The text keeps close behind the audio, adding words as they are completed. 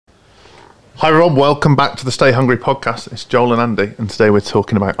Hi everyone, welcome back to the Stay Hungry podcast. It's Joel and Andy, and today we're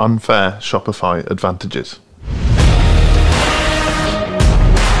talking about unfair Shopify advantages.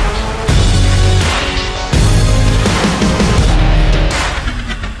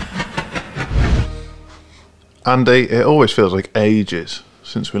 Andy, it always feels like ages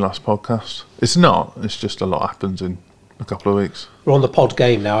since we last podcast. It's not, it's just a lot happens in a couple of weeks. We're on the pod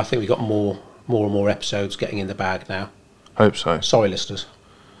game now. I think we've got more and more episodes getting in the bag now. Hope so. Sorry, listeners.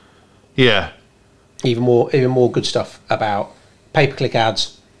 Yeah. Even more good stuff about pay-per-click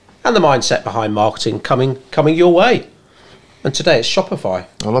ads and the mindset behind marketing coming your way. And today it's Shopify.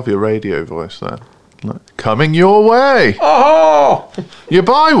 I love your radio voice there. Like, coming your way. Oh! You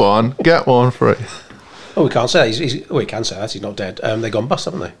buy one, get one free. Oh, we can't say that. We can say that. He's not dead. They've gone bust,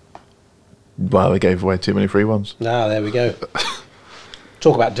 haven't they? Well, they gave away too many free ones. Ah, there we go.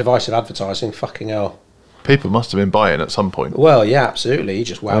 Talk about divisive advertising. Fucking hell. People must have been buying at some point. Well, yeah, absolutely. You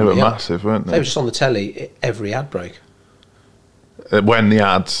just wound They were me up. massive, weren't they? They were just on the telly every ad break. When the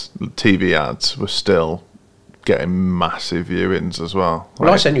ads, TV ads, were still getting massive viewings as well.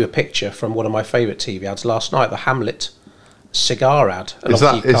 Well, I sent you a picture from one of my favourite TV ads last night, the Hamlet cigar ad. And Is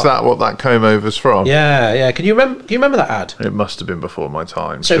that what that comb over's from? Yeah. Can you remember that ad? It must have been before my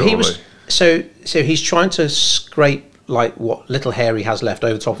time. So surely. he was so he's trying to scrape like what little hair he has left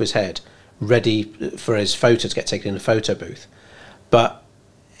over the top of his head, ready for his photo to get taken in a photo booth. But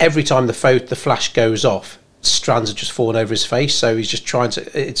every time the flash goes off, strands are just falling over his face. So he's just trying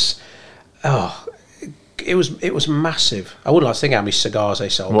to. It was massive. I wouldn't like to think how many cigars they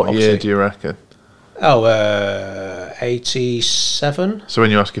sold. What year do you reckon? 87. So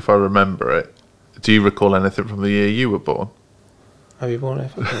when you ask if I remember it, do you recall anything from the year you were born? Have you born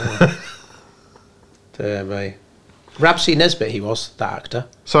it? Dear me. Ramsey Nesbitt, he was, that actor.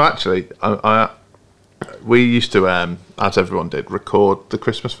 So actually, we used to, as everyone did, record the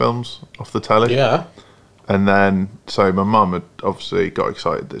Christmas films off the telly. Yeah. And then, so my mum had obviously got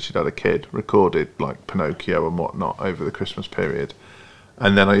excited that she'd had a kid, recorded like Pinocchio and whatnot over the Christmas period.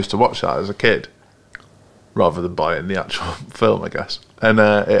 And then I used to watch that as a kid, rather than buying the actual film, I guess. And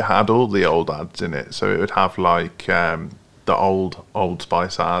it had all the old ads in it. So it would have like the Old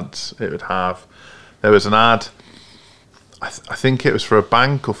Spice ads. It would have, there was an ad, I think it was for a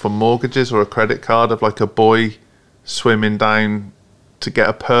bank or for mortgages or a credit card of like a boy swimming down to get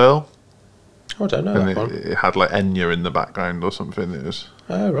a pearl. I don't know And that one. it had like Enya in the background or something. It was.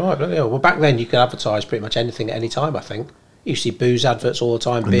 Oh, right. Well, back then you could advertise pretty much anything at any time, I think. You see booze adverts all the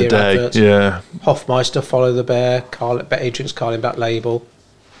time, beer adverts. Yeah. Hoffmeister, Follow the Bear, Adrian's Carling Black Label.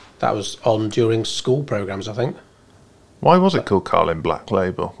 That was on during school programmes, I think. Why was it called Carling Black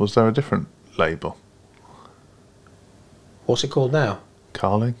Label? Was there a different label? What's it called now?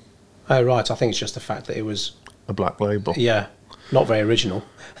 Carling? Oh, right. I think it's just the fact that it was... A black label? Yeah. Not very original.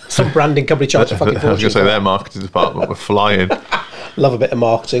 Some branding company charged a fucking fortune. I was going to say their marketing department were flying. Love a bit of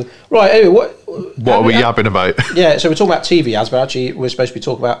marketing. Right, anyway, What are we yabbing about? Yeah, so we're talking about TV ads, but actually we're supposed to be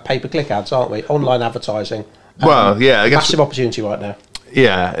talking about pay-per-click ads, aren't we? Online advertising. Well, yeah, I guess. Massive opportunity right now.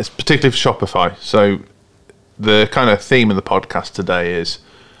 Yeah, it's particularly for Shopify. So the kind of theme of the podcast today is,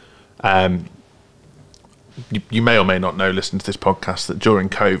 you may or may not know, listen to this podcast, that during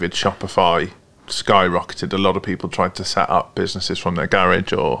COVID, Shopify skyrocketed. A lot of people tried to set up businesses from their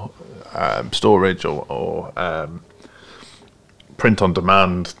garage or storage or print on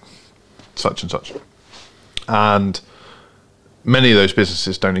demand, such and such. And many of those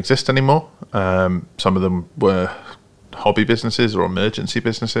businesses don't exist anymore. Some of them were hobby businesses or emergency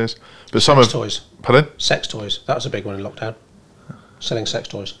businesses. But Sex toys. Pardon? Sex toys. That was a big one in lockdown. Selling sex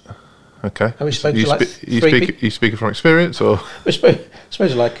toys. Okay. And we spoke to like you speaking from experience, or? We spoke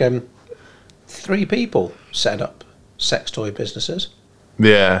to like 3 people setting up sex toy businesses.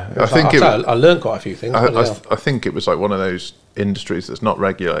 Yeah, I learned quite a few things. I think it was like one of those industries that's not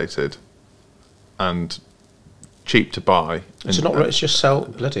regulated and cheap to buy. It's just sell.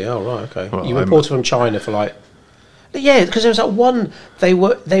 Bloody hell, right? Okay. Well, You imported from China for like. Yeah, because there was that one. They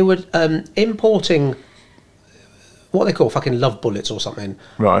were importing what they call fucking love bullets or something.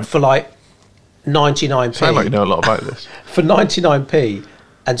 Right. For like 99p. Sound like you know a lot about this. For 99p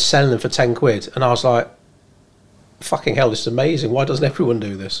and selling them for 10 quid, and I was like, fucking hell, this is amazing. Why doesn't everyone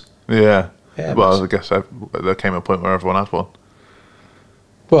do this? Yeah. Yeah, Well, I guess there came a point where everyone had one.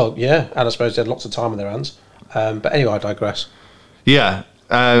 Well, yeah, and I suppose they had lots of time on their hands. But anyway, I digress. Yeah,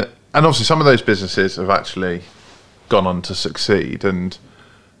 and obviously some of those businesses have actually gone on to succeed, and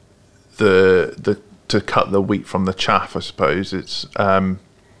to cut the wheat from the chaff, I suppose, it's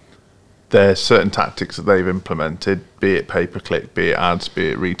there's certain tactics that they've implemented, be it pay-per-click, be it ads, be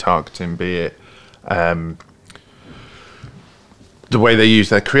it retargeting, be it the way they use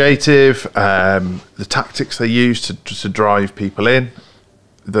their creative, the tactics they use to drive people in,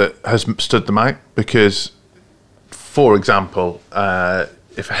 that has stood them out. Because, for example,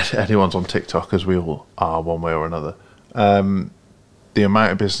 if anyone's on TikTok, as we all are one way or another, the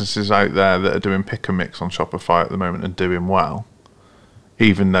amount of businesses out there that are doing pick and mix on Shopify at the moment and doing well,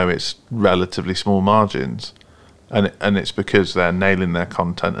 even though it's relatively small margins, and it's because they're nailing their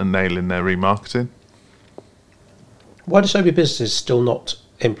content and nailing their remarketing. Why do so many businesses still not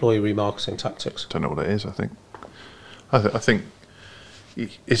employ remarketing tactics? Don't know what it is. I think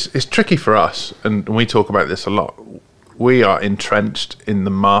it's tricky for us, and we talk about this a lot. We are entrenched in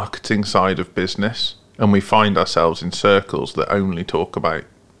the marketing side of business, and we find ourselves in circles that only talk about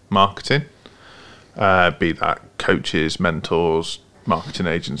marketing, be that coaches, mentors, marketing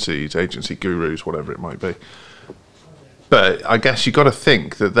agencies, agency gurus, whatever it might be. But I guess you've got to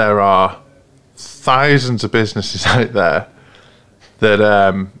think that there are thousands of businesses out there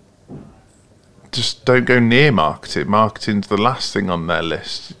that just don't go near marketing. Marketing's the last thing on their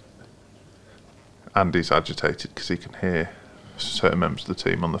list. Andy's agitated because he can hear certain members of the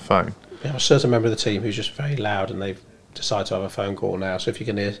team on the phone. Yeah, a certain member of the team who's just very loud, and they've decided to have a phone call now. So if you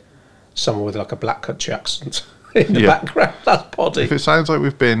can hear someone with like a black country accent in the background, that's poddy. If it sounds like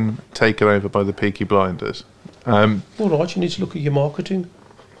we've been taken over by the Peaky Blinders, all right, you need to look at your marketing.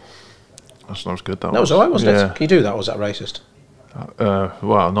 That was good. That was all right, wasn't it? Can you do that? Or was that racist?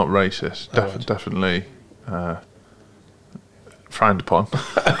 Well, not racist. Right. Definitely frowned upon.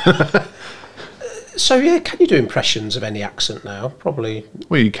 So yeah, can you do impressions of any accent now? Probably.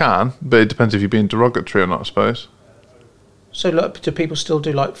 Well, you can, but it depends if you're being derogatory or not, I suppose. So look, do people still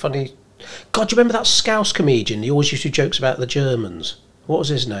do like funny? God, do you remember that Scouse comedian? He always used to do jokes about the Germans. What was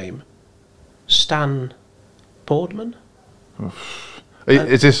his name? Stan Boardman?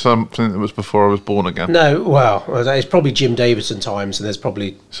 Is this something that was before I was born again? No, well, it's probably Jim Davidson times, and there's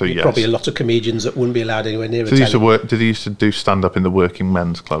probably yes. probably a lot of comedians that wouldn't be allowed anywhere near. So did he used to do stand up in the working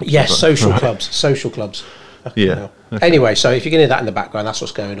men's clubs? Yes, social clubs. Yeah. Okay. Anyway, so if you can hear that in the background, that's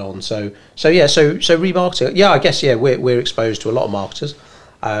what's going on. So remarketing. Yeah, I guess we're exposed to a lot of marketers,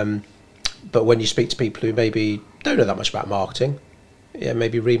 but when you speak to people who maybe don't know that much about marketing, yeah,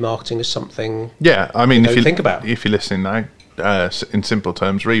 maybe remarketing is something. Yeah, I mean, if you think about, if you're listening now. In simple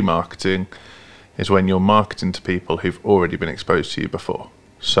terms, remarketing is when you're marketing to people who've already been exposed to you before.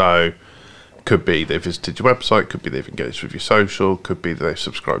 So could be they've visited your website, could be they've engaged with your social, could be that they've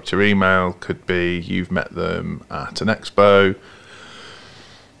subscribed to your email, could be you've met them at an expo,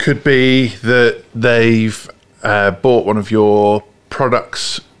 could be that they've bought one of your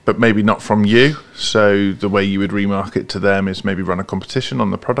products but maybe not from you. So the way you would remarket to them is maybe run a competition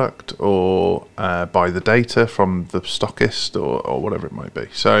on the product, or buy the data from the stockist, or whatever it might be.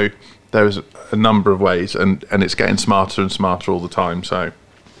 So there's a number of ways, and it's getting smarter and smarter all the time. So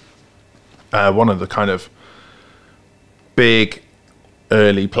one of the kind of big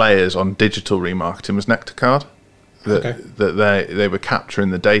early players on digital remarketing was Nectarcard. That they were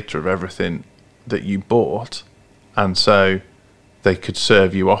capturing the data of everything that you bought, and so they could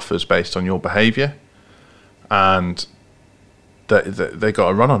serve you offers based on your behaviour, and they got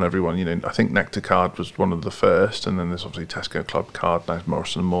a run on everyone. You know, I think Nectarcard was one of the first, and then there's obviously Tesco Club Card, now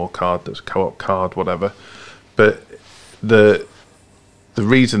Morrison & More Card, there's Co-op Card, whatever. But the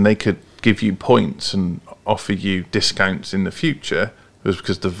reason they could give you points and offer you discounts in the future was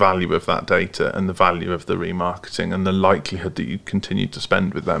because the value of that data and the value of the remarketing and the likelihood that you'd continue to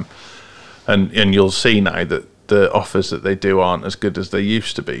spend with them. And you'll see now that the offers that they do aren't as good as they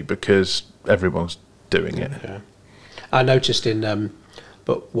used to be because everyone's doing it. Yeah. I noticed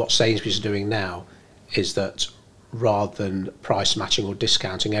but what Sainsbury's is doing now is that rather than price matching or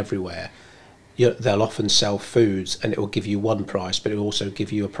discounting everywhere, they'll often sell foods and it will give you one price, but it will also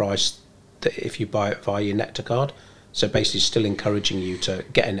give you a price that if you buy it via your Nectar card. So basically still encouraging you to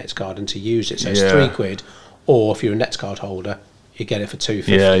get a Nectar card and to use it. So it's £3, or if you're a Nectar card holder, you get it for £2.50.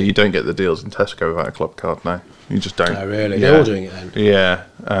 Yeah, you don't get the deals in Tesco without a club card now. You just don't. Oh, really? Yeah. They're all doing it then? Yeah.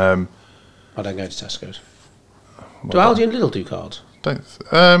 I don't go to Tesco's. Do Aldi and Lidl do cards?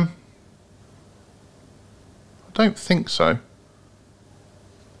 I don't think so.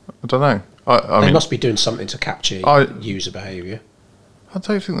 I don't know. I mean, must be doing something to capture user behaviour. I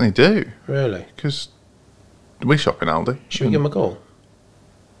don't think they do. Really? Because we shop in Aldi. Should we give them a call?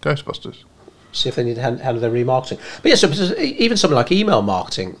 Ghostbusters. See if they need to handle their remarketing. But yeah, so even something like email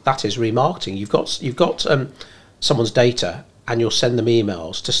marketing, that is remarketing. You've got someone's data, and you'll send them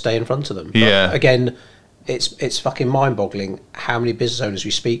emails to stay in front of them. But again, it's fucking mind-boggling how many business owners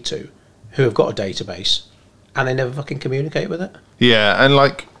we speak to who have got a database and they never fucking communicate with it. Yeah, and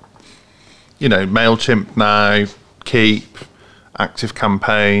like, you know, MailChimp now, Keep, Active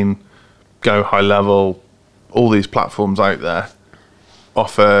Campaign, Go High Level, all these platforms out there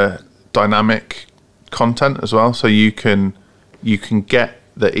offer dynamic content as well. So you can get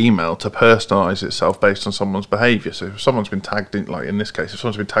the email to personalize itself based on someone's behavior. So if someone's been tagged in, like in this case, if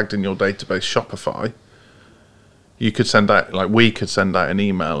someone's been tagged in your database Shopify, you could send out, like we could send out an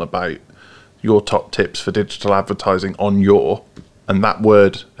email about your top tips for digital advertising on your, and that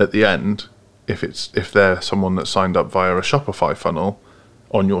word at the end, if they're someone that signed up via a Shopify funnel,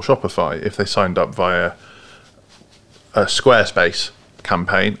 on your Shopify. If they signed up via a Squarespace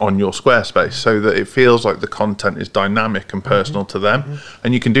campaign, on your Squarespace, so that it feels like the content is dynamic and personal to them.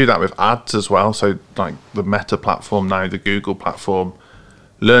 And you can do that with ads as well. So like the Meta platform now, the Google platform,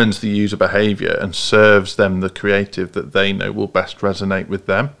 learns the user behavior and serves them the creative that they know will best resonate with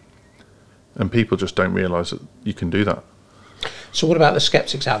them. And people just don't realize that you can do that. So what about the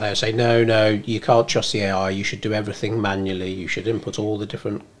skeptics out there who say, no, you can't trust the AI, you should do everything manually, you should input all the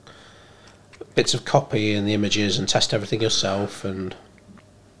different bits of copy and the images and test everything yourself? And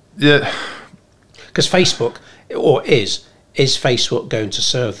yeah, because Facebook, or is Facebook going to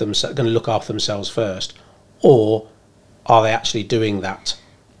serve them, going to look after themselves first, or are they actually doing that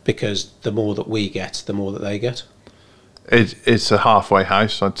because the more that we get, the more that they get? It's a halfway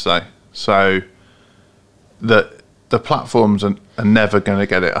house, I'd say. So the platforms are never going to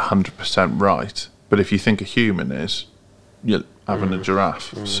get it 100% right. But if you think a human is, you're having a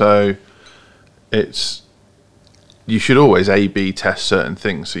giraffe. So you should always A/B test certain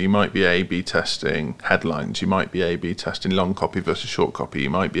things. So you might be A/B testing headlines. You might be A/B testing long copy versus short copy. You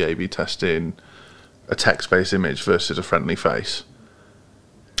might be A/B testing a text-based image versus a friendly face.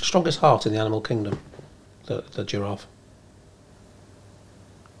 Strongest heart in the animal kingdom, the giraffe.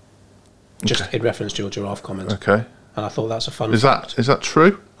 Just in reference to your giraffe comment. Okay. And I thought that's a fun fact. Is that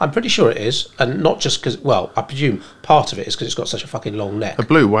true? I'm pretty sure it is. And not just because, well, I presume part of it is because it's got such a fucking long neck. A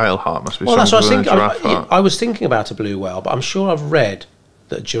blue whale heart must be well, that's what I was stronger thinking. than a giraffe heart. I was thinking about a blue whale, but I'm sure I've read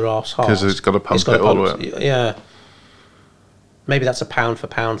that a giraffe's heart... Because it's got to pump it all the way up. Yeah. Maybe that's a pound for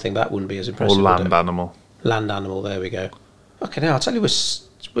pound thing. That wouldn't be as impressive. Or land animal. Land animal, there we go. Okay, now I'll tell you,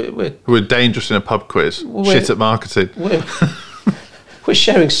 we're dangerous in a pub quiz. Shit at marketing. We're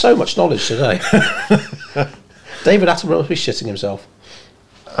sharing so much knowledge today. David Attenborough must be shitting himself.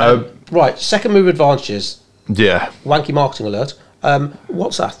 Right, second mover advantages. Yeah. Wanky marketing alert.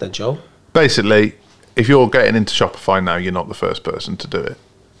 What's that then, Joel? Basically, if you're getting into Shopify now, you're not the first person to do it.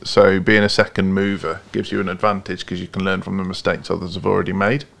 So being a second mover gives you an advantage because you can learn from the mistakes others have already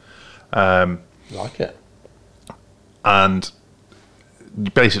made. Like it. And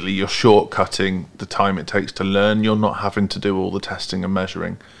basically you're shortcutting the time it takes to learn. You're not having to do all the testing and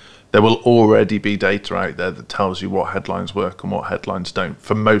measuring. There will already be data out there that tells you what headlines work and what headlines don't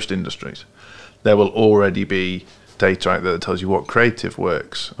for most industries. There will already be data out there that tells you what creative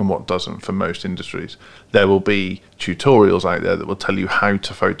works and what doesn't for most industries. There will be tutorials out there that will tell you how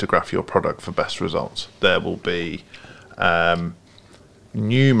to photograph your product for best results. There will be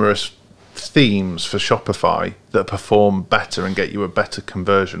numerous themes for Shopify that perform better and get you a better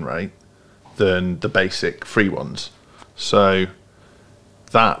conversion rate than the basic free ones. So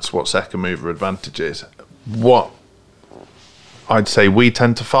that's what second mover advantage is. What I'd say we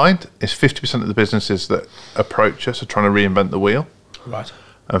tend to find is 50% of the businesses that approach us are trying to reinvent the wheel. Right.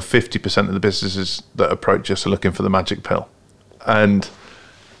 And 50% of the businesses that approach us are looking for the magic pill. And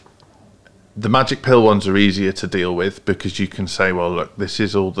the magic pill ones are easier to deal with because you can say, well, look, this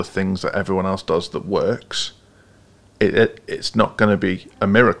is all the things that everyone else does that works. It's not going to be a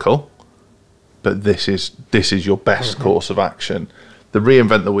miracle, but this is your best course of action. The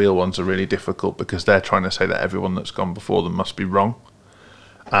reinvent the wheel ones are really difficult because they're trying to say that everyone that's gone before them must be wrong.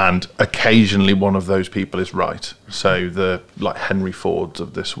 And occasionally one of those people is right. So the like Henry Fords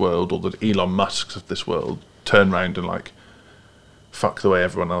of this world or the Elon Musks of this world turn around and like, fuck the way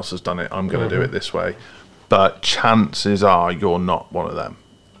everyone else has done it, I'm going to do it this way. But chances are you're not one of them.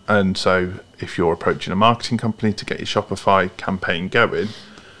 And so if you're approaching a marketing company to get your Shopify campaign going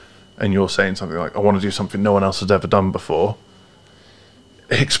and you're saying something like, I want to do something no one else has ever done before,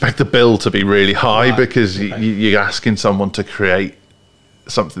 expect the bill to be really high because you're asking someone to create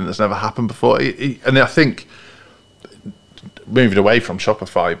something that's never happened before. And I think, moving away from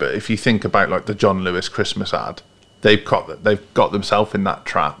Shopify, but if you think about like the John Lewis Christmas ad, they've got themselves in that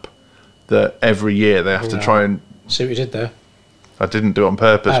trap that every year they have to try and... See what you did there? I didn't do it on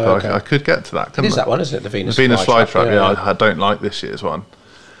purpose, but I could get to that, couldn't I? It is that one, isn't it? The Venus flytrap, yeah. I don't like this year's one.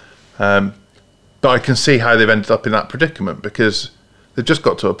 But I can see how they've ended up in that predicament because they've just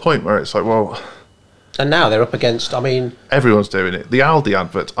got to a point where it's like, well... And now they're up against, I mean... Everyone's doing it. The Aldi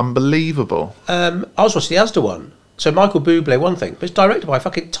advert's unbelievable. I was watching the Asda one. So Michael Bublé, one thing, but it's directed by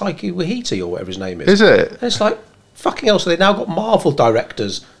fucking Taika Waititi or whatever his name is. Is it? And it's like, fucking hell, so they've now got Marvel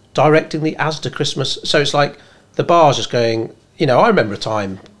directors directing the Asda Christmas. So it's like the bar's just going, you know, I remember a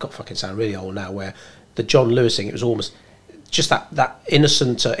time, God, fucking sound really old now, where the John Lewis thing, it was almost just that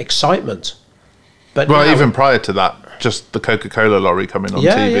innocent excitement. But well, now, even prior to that, just the Coca-Cola lorry coming on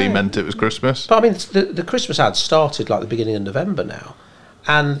TV meant it was Christmas. But I mean, the Christmas ad started like the beginning of November now.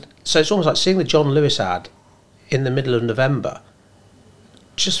 And so it's almost like seeing the John Lewis ad in the middle of November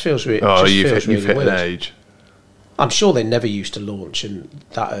just feels really, you've hit weird. an age. I'm sure they never used to launch in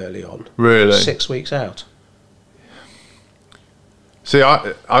that early on. Really? 6 weeks out. See,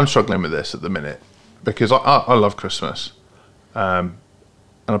 I'm struggling with this at the minute because I love Christmas. And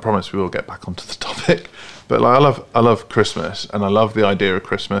I promise we will get back onto the topic. But like, I love Christmas, and I love the idea of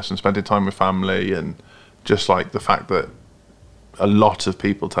Christmas and spending time with family, and just like the fact that a lot of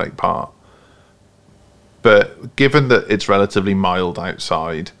people take part. But given that it's relatively mild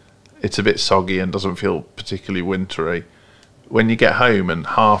outside, it's a bit soggy and doesn't feel particularly wintry. When you get home and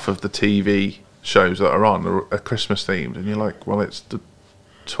half of the TV shows that are on are Christmas themed, and you're like, well, it's the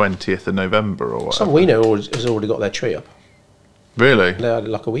 20th of November or whatever. Someone we know has already got their tree up. Really? They had it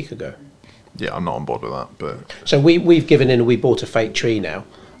like a week ago. Yeah, I'm not on board with that. But so we've given in. We bought a fake tree now,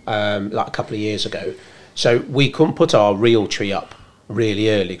 like a couple of years ago. So we couldn't put our real tree up really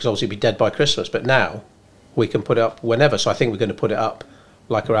early because obviously it'd be dead by Christmas. But now we can put it up whenever. So I think we're going to put it up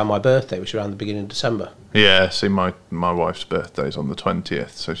like around my birthday, which is around the beginning of December. Yeah, see, my wife's birthday's on the 20th,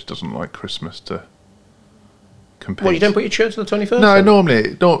 so she doesn't like Christmas to compete. Well, you don't put your tree up to the 21st? No, then?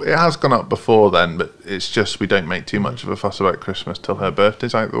 normally it has gone up before then, but it's just we don't make too much of a fuss about Christmas till her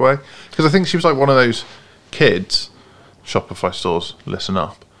birthday's out of the way. Because I think she was like one of those kids, Shopify stores, listen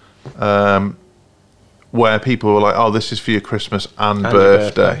up, where people were like, oh, this is for your Christmas and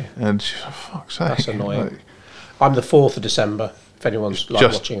birthday. And she's like, fuck's sake. That's annoying. Like, I'm the 4th of December, if anyone's like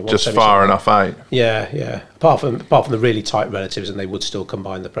watching. Just far enough out. Yeah. Apart from the really tight relatives, and they would still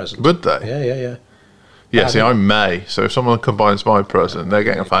combine the presents. Would they? Yeah. Yeah, see, I'm May, so if someone combines my present, they're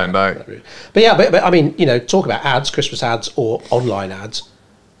getting found out. But yeah, but I mean, you know, talk about ads, Christmas ads or online ads,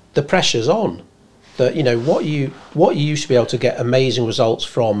 the pressure's on. That, you know, what you used to be able to get amazing results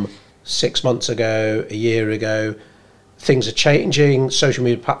from 6 months ago, a year ago, things are changing. Social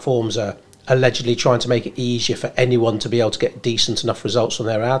media platforms are allegedly trying to make it easier for anyone to be able to get decent enough results from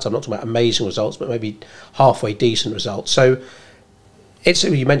their ads. I'm not talking about amazing results, but maybe halfway decent results. So it's,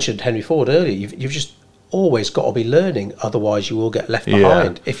 you mentioned Henry Ford earlier, you've just always got to be learning, otherwise you will get left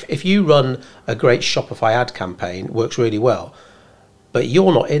behind. If you run a great Shopify ad campaign, it works really well, but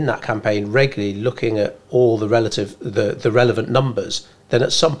you're not in that campaign regularly looking at all the relevant numbers, then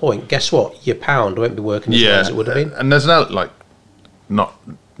at some point, guess what, your pound won't be working as well as it would have been. And there's not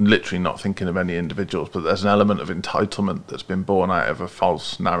thinking of any individuals, but there's an element of entitlement that's been born out of a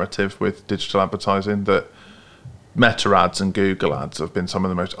false narrative with digital advertising, that Meta ads and Google ads have been some of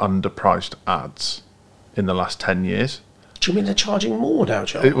the most underpriced ads in the last 10 years. Do you mean they're charging more now,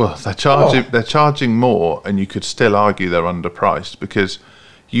 Joe? Well, they're charging more, and you could still argue they're underpriced, because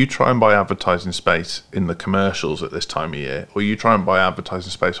you try and buy advertising space in the commercials at this time of year, or you try and buy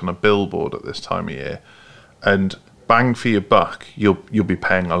advertising space on a billboard at this time of year, and bang for your buck, you'll be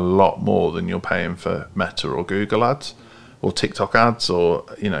paying a lot more than you're paying for Meta or Google ads or TikTok ads, or,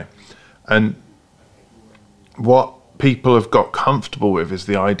 you know. And what people have got comfortable with is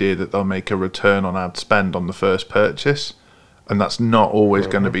the idea that they'll make a return on ad spend on the first purchase, and that's not always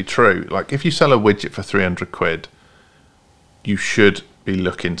going to be true. Like, if you sell a widget for 300 quid, you should be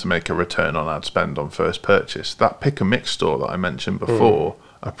looking to make a return on ad spend on first purchase. That pick and mix store that I mentioned before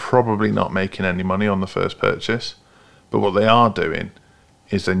are probably not making any money on the first purchase, but what they are doing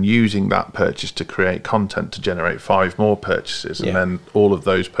is then using that purchase to create content to generate 5 more purchases, and then all of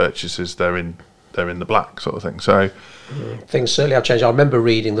those purchases they're in the black, sort of thing. So things certainly have changed. I remember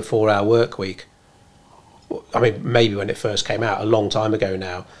reading the 4-Hour Work Week. I mean, maybe when it first came out, a long time ago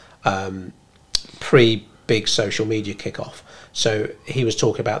now, pre-big social media kickoff. So he was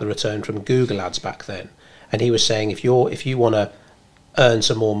talking about the return from Google ads back then, and he was saying if you want to earn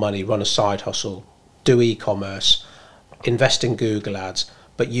some more money, run a side hustle, do e-commerce, invest in Google ads,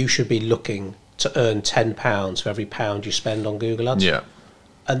 but you should be looking to earn £10 for every pound you spend on Google ads. Yeah.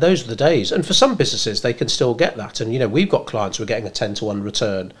 And those are the days. And for some businesses, they can still get that. And, you know, we've got clients who are getting a 10-to-1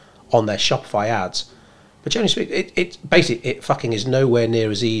 return on their Shopify ads. But generally speaking, it fucking is nowhere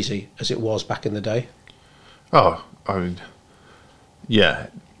near as easy as it was back in the day. Oh, I mean, yeah.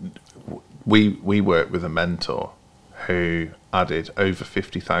 We worked with a mentor who added over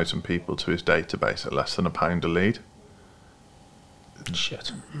 50,000 people to his database at less than £1 a lead.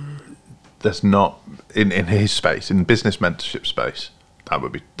 Shit. there's not in his space, in business mentorship space, that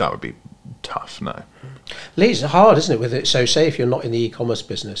would be tough. No. Leads are hard, isn't it? With it, so say if you're not in the e-commerce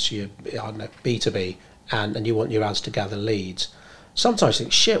business, you're, I don't know, B2B, and you want your ads to gather leads. Sometimes you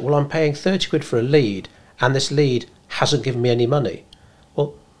think, shit, well, I'm paying 30 quid for a lead, and this lead hasn't given me any money.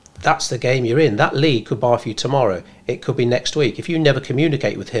 Well, that's the game you're in. That lead could buy off you tomorrow. It could be next week. If you never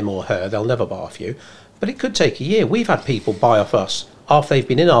communicate with him or her, they'll never buy off you. But it could take a year. We've had people buy off us after they've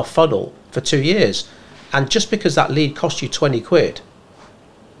been in our funnel for 2 years. And just because that lead cost you 20 quid,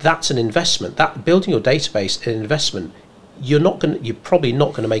 that's an investment. That building your database an investment. You're probably not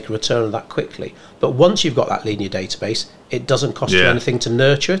going to make a return on that quickly. But once you've got that lead in your database, it doesn't cost you anything to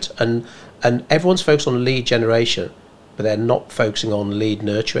nurture it. And everyone's focused on lead generation, but they're not focusing on lead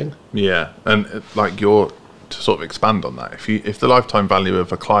nurturing. Yeah, and like to sort of expand on that, if the lifetime value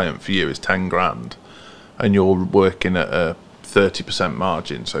of a client for you is 10 grand, and you're working at a 30%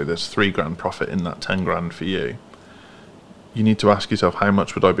 margin, so there's 3 grand profit in that 10 grand for you. You need to ask yourself, how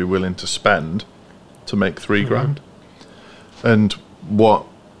much would I be willing to spend to make 3 grand? And what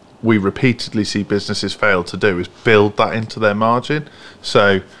we repeatedly see businesses fail to do is build that into their margin.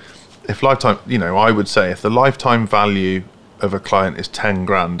 So if lifetime, I would say if the lifetime value of a client is 10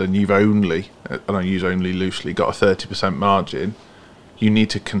 grand and you've only, and I use only loosely, got a 30% margin, you need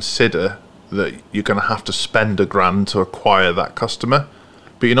to consider that you're going to have to spend £1,000 to acquire that customer.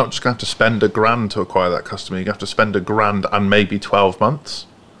 But you're not just going to have to spend £1,000 to acquire that customer. You're going to have to spend £1,000 and maybe 12 months.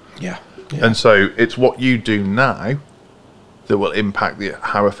 Yeah. And so it's what you do now that will impact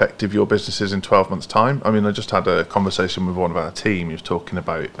how effective your business is in 12 months' time. I mean, I just had a conversation with one of our team. He was talking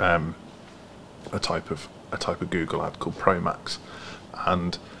about a type of Google ad called ProMax,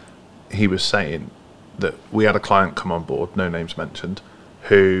 and he was saying that we had a client come on board, no names mentioned,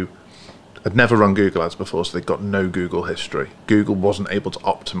 who had never run Google ads before, so they'd got no Google history. Google wasn't able to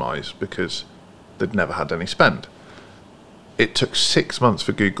optimize because they'd never had any spend. It took 6 months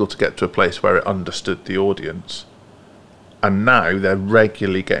for Google to get to a place where it understood the audience. And now they're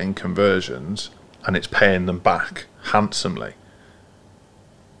regularly getting conversions and it's paying them back handsomely.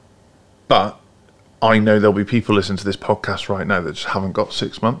 But I know there'll be people listening to this podcast right now that just haven't got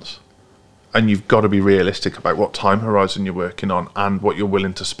 6 months. And you've got to be realistic about what time horizon you're working on and what you're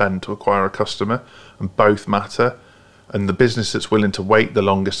willing to spend to acquire a customer. And both matter. And the business that's willing to wait the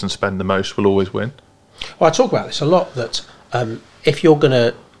longest and spend the most will always win. Well, I talk about this a lot, that if you're going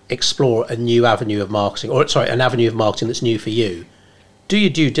to explore a new avenue of marketing, an avenue of marketing that's new for you, do your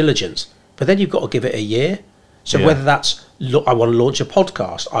due diligence, but then you've got to give it a year. So whether that's, I want to launch a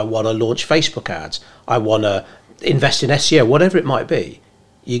podcast, I want to launch Facebook ads, I want to invest in SEO, whatever it might be,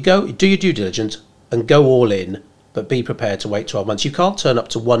 you go do your due diligence and go all in, but be prepared to wait 12 months. You can't turn up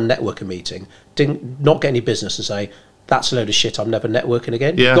to one networking meeting, not get any business and say, that's a load of shit, I'm never networking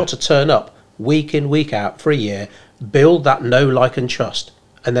again. You've got to turn up week in, week out for a year, build that know, like and trust,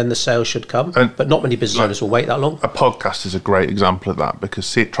 and then the sales should come. But not many business owners will wait that long. A podcast is a great example of that,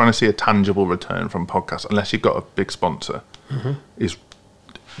 because trying to see a tangible return from podcasts, unless you've got a big sponsor, is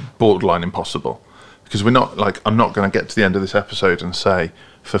borderline impossible. Because I'm not going to get to the end of this episode and say,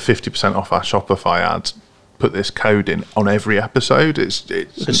 for 50% off our Shopify ads, put this code in on every episode. We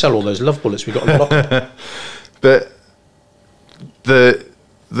could sell all those love bullets we got on the block. But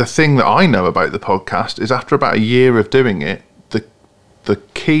the thing that I know about the podcast is, after about a year of doing it, the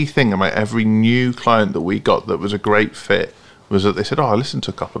key thing about every new client that we got that was a great fit was that they said, I listened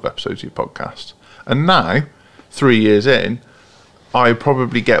to a couple of episodes of your podcast. And now, 3 years in, I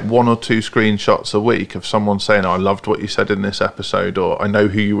probably get 1 or 2 screenshots a week of someone saying, I loved what you said in this episode, or I know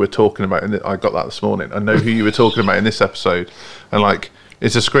who you were talking about. I got that this morning. I know who you were talking about in this episode. And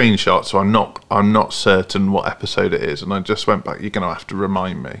it's a screenshot, so I'm not certain what episode it is. And I just went back, you're going to have to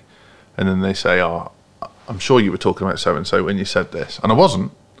remind me. And then they say, I'm sure you were talking about so-and-so when you said this. And I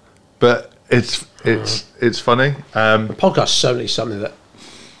wasn't, but it's funny. The podcast is certainly something that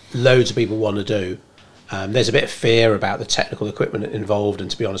loads of people want to do. There's a bit of fear about the technical equipment involved, and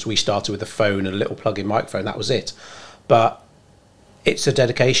to be honest, we started with a phone and a little plug-in microphone, that was it. But it's a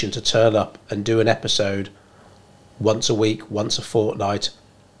dedication to turn up and do an episode once a week, once a fortnight,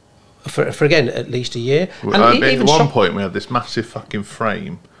 for again, at least a year. And at one point, we had this massive fucking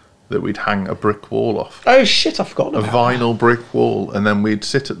frame that we'd hang a brick wall off. Oh shit, I've forgotten about a vinyl brick wall, and then we'd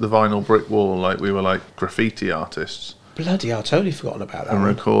sit at the vinyl brick wall like we were like graffiti artists. Bloody hell, I've totally forgotten about that. And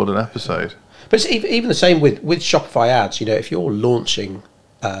record an episode. But it's even the same with Shopify ads. If you're launching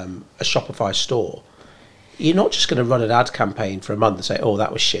a Shopify store, you're not just going to run an ad campaign for a month and say, oh,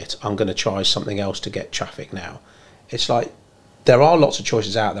 that was shit, I'm going to try something else to get traffic now. It's like, there are lots of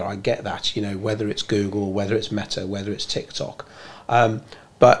choices out there, I get that, whether it's Google, whether it's Meta, whether it's TikTok.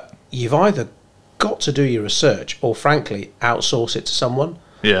 But you've either got to do your research or, frankly, outsource it to someone.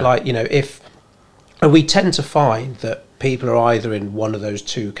 Yeah. Like, and we tend to find that people are either in one of those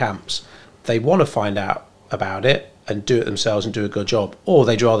two camps. They want to find out about it and do it themselves and do a good job, or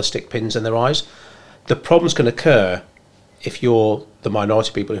they'd rather stick pins in their eyes. The problems can occur if you're the minority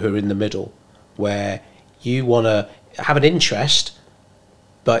of people who are in the middle, where you want to have an interest,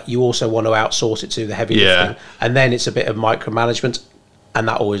 but you also want to outsource it to the heavy lifting, and then it's a bit of micromanagement, and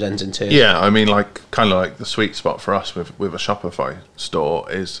that always ends in tears. Yeah, I mean, kind of like the sweet spot for us with a Shopify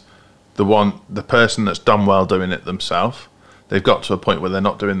store is the person that's done well doing it themselves. They've got to a point where they're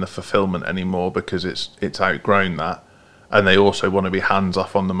not doing the fulfillment anymore because it's outgrown that, and they also want to be hands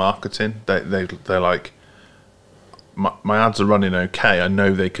off on the marketing. They're like, my ads are running okay. I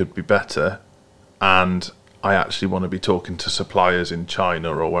know they could be better, and I actually want to be talking to suppliers in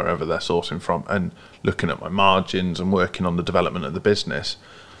China or wherever they're sourcing from and looking at my margins and working on the development of the business,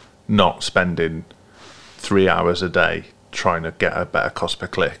 not spending 3 hours a day trying to get a better cost per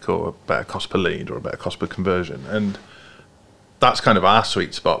click or a better cost per lead or a better cost per conversion. And that's kind of our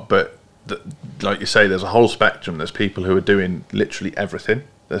sweet spot. But like you say, there's a whole spectrum. There's people who are doing literally everything.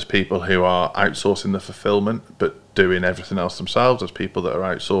 There's people who are outsourcing the fulfillment but doing everything else themselves. There's people that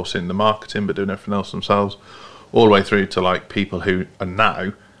are outsourcing the marketing but doing everything else themselves, all the way through to like people who are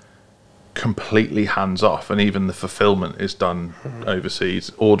now completely hands off, and even the fulfillment is done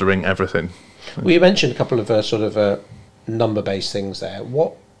overseas, ordering everything. Well, you mentioned a couple of number-based things there.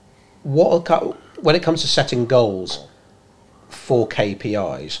 What when it comes to setting goals for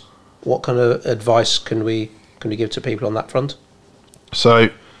KPIs, what kind of advice can we give to people on that front? So,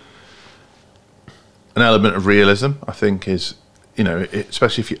 an element of realism, I think, is,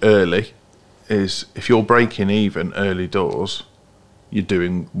 especially if you're early, is if you're breaking even early doors, you're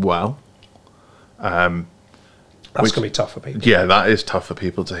doing well. That's going to be tough for people. Yeah, that is tough for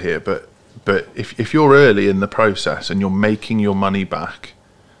people to hear. But if you're early in the process and you're making your money back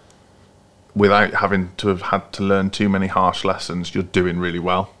without having to have had to learn too many harsh lessons, you're doing really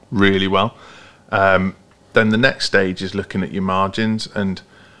well, really well. Then the next stage is looking at your margins and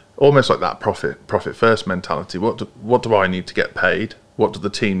almost like that profit first mentality. What do I need to get paid? What do the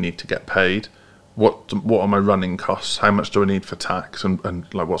team need to get paid? What are my running costs? How much do I need for tax? And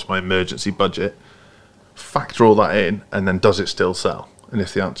like, what's my emergency budget? Factor all that in, and then does it still sell? And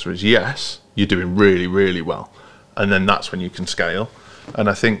if the answer is yes, you're doing really, really well. And then that's when you can scale. And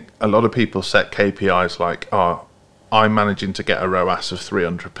I think a lot of people set KPIs like, I'm managing to get a ROAS of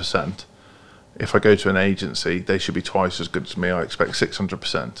 300%. If I go to an agency, they should be twice as good as me. I expect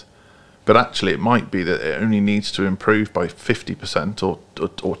 600%. But actually, it might be that it only needs to improve by 50% or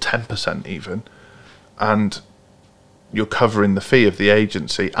 10% even. And you're covering the fee of the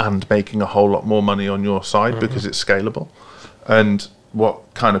agency and making a whole lot more money on your side because it's scalable. And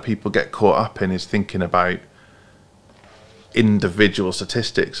what kind of people get caught up in is thinking about individual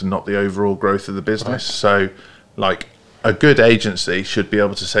statistics and not the overall growth of the business. Right. So, like, a good agency should be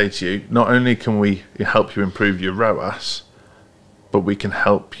able to say to you, not only can we help you improve your ROAS, but we can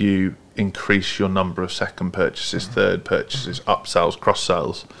help you increase your number of second purchases, third purchases, upsells,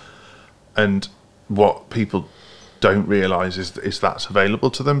 cross-sells. And what people don't realise is that's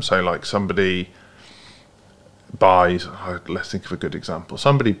available to them. So like somebody buys, let's think of a good example.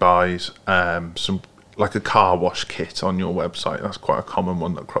 Somebody buys some like a car wash kit on your website. That's quite a common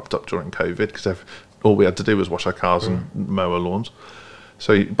one that cropped up during COVID because all we had to do was wash our cars and mow our lawns.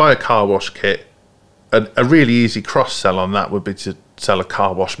 So you buy a car wash kit. A really easy cross-sell on that would be to sell a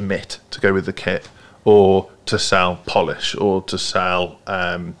car wash mitt to go with the kit, or to sell polish, or to sell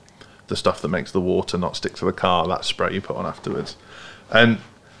the stuff that makes the water not stick to the car, that spray you put on afterwards. But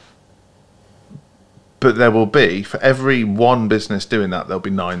there will be, for every one business doing that, there'll be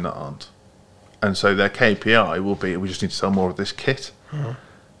 9 that aren't. And so their KPI will be, we just need to sell more of this kit.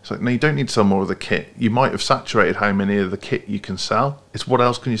 It's like, no, you don't need to sell more of the kit. You might have saturated how many of the kit you can sell. It's what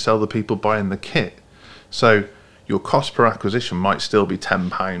else can you sell the people buying the kit? So your cost per acquisition might still be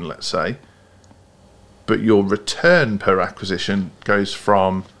 £10, let's say, but your return per acquisition goes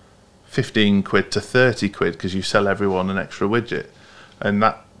from 15 quid to 30 quid because you sell everyone an extra widget. And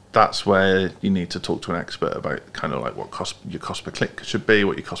that's where you need to talk to an expert about kind of like what your cost per click should be,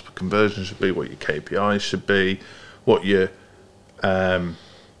 what your cost per conversion should be, what your KPIs should be, what your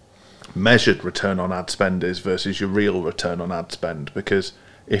measured return on ad spend is versus your real return on ad spend. Because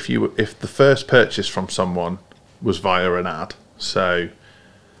if the first purchase from someone was via an ad, so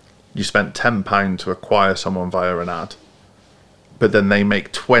you spent £10 to acquire someone via an ad, but then they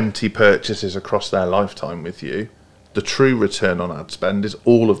make 20 purchases across their lifetime with you, the true return on ad spend is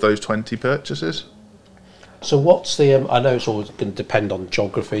all of those 20 purchases. So what's the? I know it's always going to depend on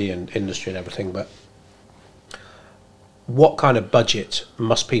geography and industry and everything, but what kind of budget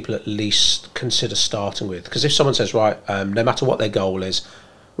must people at least consider starting with? Because if someone says, right, no matter what their goal is,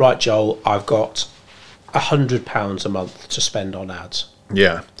 right, Joel, I've got £100 a month to spend on ads.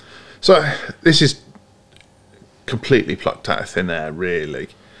 Yeah. So this is completely plucked out of thin air, really.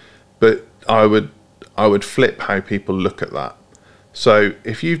 But I would flip how people look at that. So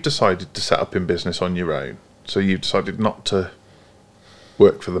if you've decided to set up in business on your own, so you've decided not to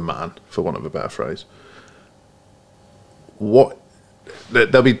work for the man, for want of a better phrase,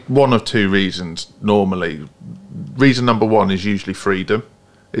 there'll be one of two reasons normally. Reason number one is usually freedom.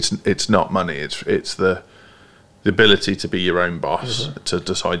 It's not money. It's the ability to be your own boss, to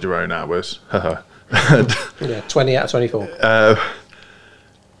decide your own hours. Yeah, 20 out of 24.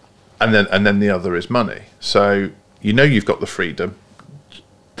 And then the other is money. So you've got the freedom.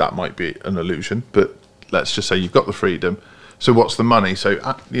 That might be an illusion, but let's just say you've got the freedom. So what's the money? So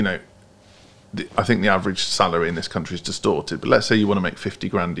I think the average salary in this country is distorted, but let's say you want to make 50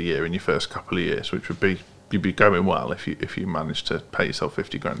 grand a year in your first couple of years, which you'd be going well if you managed to pay yourself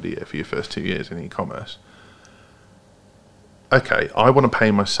 50 grand a year for your first 2 years in e-commerce. Okay, I want to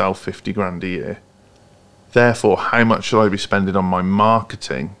pay myself 50 grand a year. Therefore, how much should I be spending on my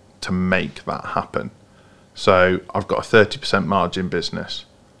marketing to make that happen? So I've got a 30% margin business,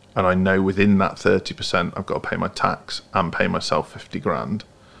 and I know within that 30% I've got to pay my tax and pay myself 50 grand.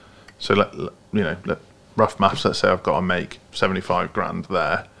 So rough maths, let's say I've got to make 75 grand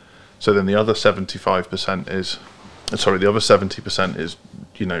there. So then the other 75% is, the other 70% is,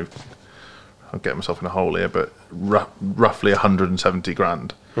 I'm getting myself in a hole here, but roughly 170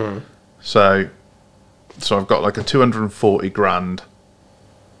 grand. So I've got like a 240 grand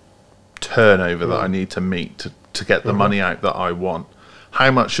turnover that I need to meet to get the money out that I want. How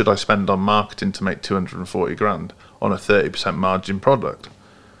much should I spend on marketing to make 240 grand on a 30% margin product?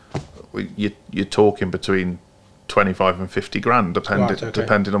 You're talking between 25 and 50 grand,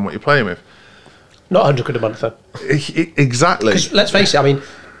 depending on what you're playing with. Not 100 quid a month, though. Exactly. Because let's face it, I mean,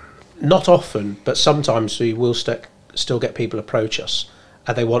 not often, but sometimes we will still get people approach us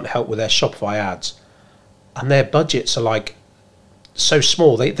and they want help with their Shopify ads. And their budgets are like so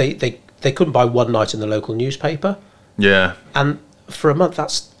small, they couldn't buy one night in the local newspaper. Yeah. And for a month,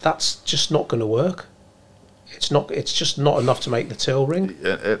 that's just not going to work. It's just not enough to make the till ring.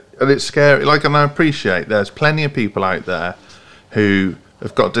 And it's scary. And I appreciate there's plenty of people out there who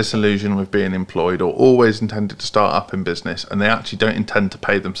have got disillusioned with being employed or always intended to start up in business, and they actually don't intend to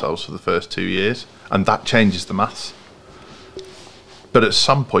pay themselves for the first 2 years, and that changes the maths. But at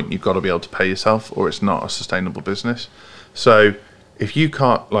some point, you've got to be able to pay yourself, or it's not a sustainable business. So if you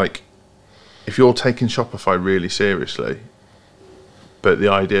can't, if you're taking Shopify really seriously, but the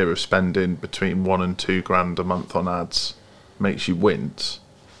idea of spending between 1 and 2 grand a month on ads makes you wince,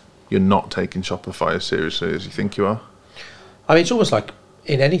 you're not taking Shopify as seriously as you think you are. I mean, it's almost like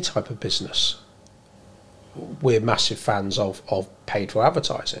in any type of business, we're massive fans of paid for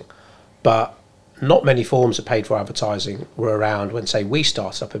advertising, but not many forms of paid for advertising were around when, say, we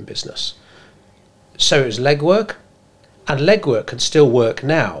started up in business. So it was legwork, and legwork can still work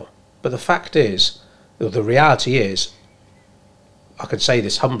now. But the fact is, or the reality is, I can say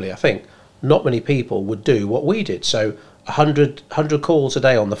this humbly, I think, not many people would do what we did. So 100 calls a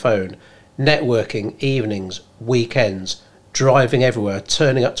day on the phone, networking, evenings, weekends, driving everywhere,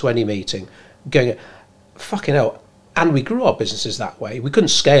 turning up to any meeting, going, fucking hell. And we grew our businesses that way. We couldn't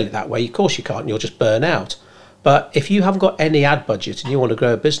scale it that way. Of course you can't, you'll just burn out. But if you haven't got any ad budget and you want to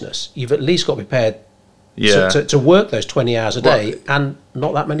grow a business, you've at least got to be prepared to work those 20 hours a day, and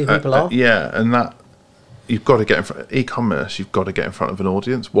not that many people are. Yeah, and that you've got to get in front of e-commerce, you've got to get in front of an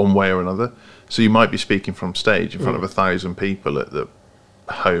audience one way or another. So you might be speaking from stage in front of 1,000 people at the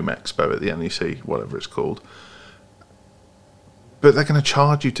Home Expo at the NEC, whatever it's called. But they're going to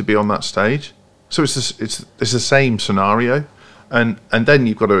charge you to be on that stage. So it's the same scenario. And then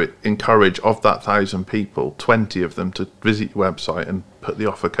you've got to encourage, of that 1,000 people, 20 of them to visit your website and put the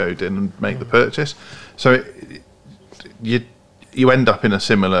offer code in and make the purchase. So you end up in a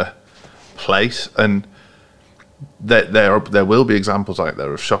similar place. And there will be examples out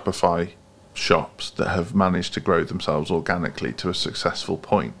there of Shopify shops that have managed to grow themselves organically to a successful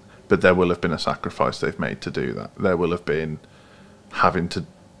point. But there will have been a sacrifice they've made to do that. There will have been having to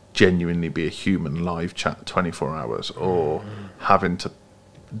genuinely be a human live chat 24 hours, or having to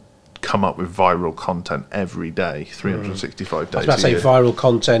come up with viral content every day, 365 days. I was about to say viral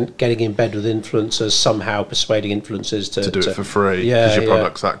content, getting in bed with influencers, somehow persuading influencers to do it for free because your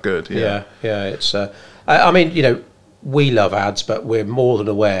product's that good. It's I mean, we love ads, but we're more than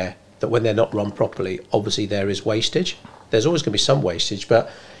aware that when they're not run properly, obviously there is wastage. There's always going to be some wastage, but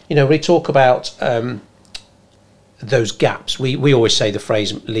we talk about those gaps. We always say the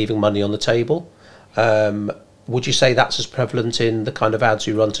phrase "leaving money on the table." Would you say that's as prevalent in the kind of ads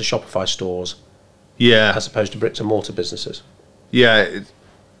you run to Shopify stores, as opposed to bricks and mortar businesses? Yeah,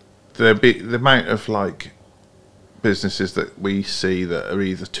 the amount of like businesses that we see that are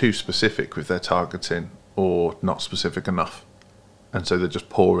either too specific with their targeting or not specific enough, and so they're just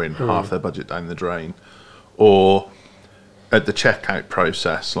pouring half their budget down the drain, or at the checkout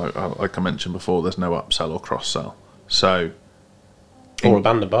process, like I mentioned before, there's no upsell or cross sell, so or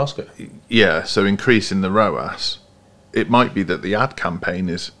abandoned basket. Yeah, so increasing the ROAS, it might be that the ad campaign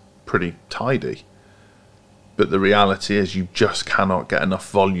is pretty tidy, but the reality is you just cannot get enough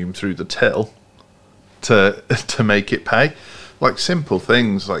volume through the till to make it pay. Like simple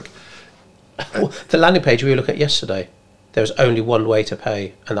things like the landing page we looked at yesterday, there was only one way to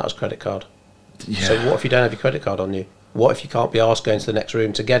pay, and that was credit card. Yeah. So what if you don't have your credit card on you? What if you can't be asked going to the next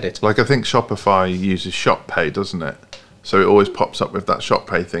room to get it? Like I think Shopify uses Shop Pay, doesn't it? So it always pops up with that Shop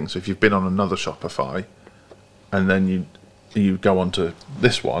Pay thing. So if you've been on another Shopify and then you go on to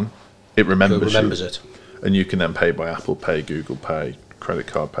this one, it remembers it. And you can then pay by Apple Pay, Google Pay, credit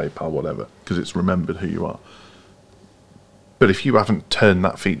card, PayPal, whatever, because it's remembered who you are. But if you haven't turned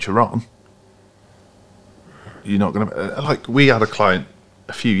that feature on, you're not going to... Like, we had a client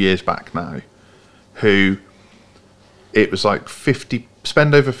a few years back now who it was like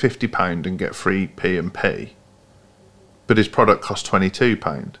spend over £50 and get free P&P, but his product cost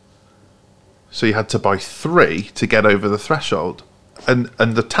 £22. So you had to buy 3 to get over the threshold. And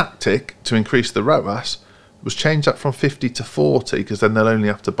the tactic to increase the ROAS was change that from 50 to 40, because then they'll only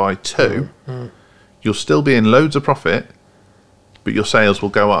have to buy 2. You'll still be in loads of profit, but your sales will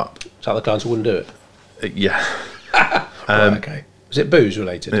go up. So the clients wouldn't do it? Yeah. Right, okay. Was it booze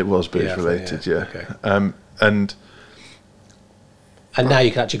related? It was booze related, yeah. Okay. And now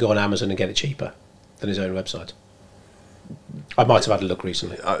you can actually go on Amazon and get it cheaper than his own website. I might have had a look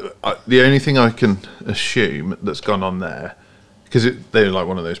recently. The only thing I can assume that's gone on there, because they're like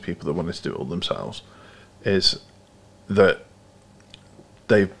one of those people that wanted to do it all themselves, is that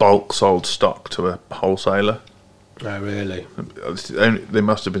they've bulk sold stock to a wholesaler. Oh, really? They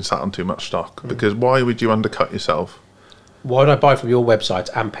must have been sat on too much stock, because why would you undercut yourself? Why would I buy from your website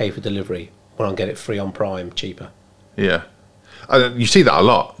and pay for delivery when I can get it free on Prime cheaper? Yeah. You see that a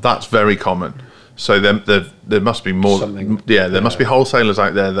lot. That's very common. So there must be more. There must be wholesalers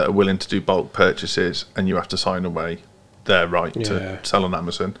out there that are willing to do bulk purchases, and you have to sign away their right to sell on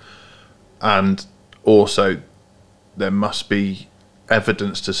Amazon. And also, there must be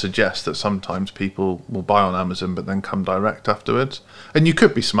evidence to suggest that sometimes people will buy on Amazon but then come direct afterwards. And you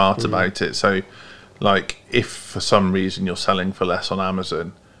could be smart about it. So, like, if for some reason you're selling for less on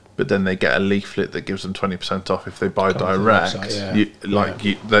Amazon, but then they get a leaflet that gives them 20% off if they buy direct,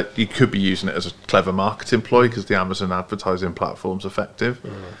 you could be using it as a clever marketing ploy because the Amazon advertising platform's effective.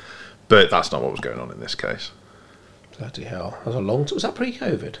 But that's not what was going on in this case. Bloody hell. That was a long time. Was that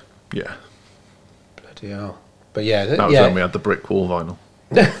pre-COVID? Yeah. Bloody hell. But yeah. That was when we had the brick wall vinyl.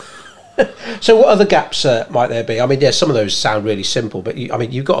 So what other gaps might there be? I mean, some of those sound really simple, but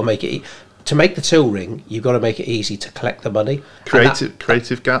you've got to make it... To make the till ring, you've got to make it easy to collect the money.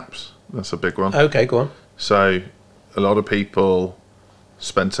 Creative gaps, that's a big one. Okay, go on. So a lot of people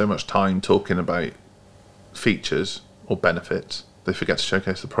spend so much time talking about features or benefits, they forget to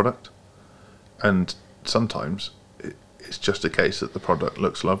showcase the product. And sometimes it's just a case that the product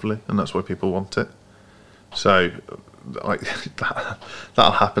looks lovely and that's why people want it. So like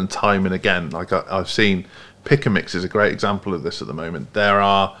that'll happen time and again. Like I've seen Pick and Mix is a great example of this at the moment. There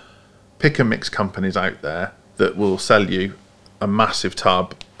are pick and mix companies out there that will sell you a massive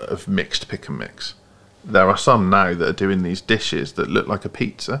tub of mixed pick and mix. There are some now that are doing these dishes that look like a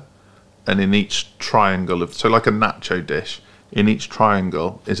pizza, and in each triangle so like a nacho dish, in each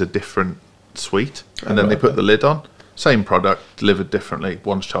triangle is a different sweet, and then they put the lid on. Same product delivered differently.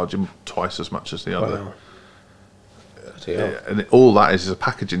 One's charging twice as much as the other. Wow. And all that is a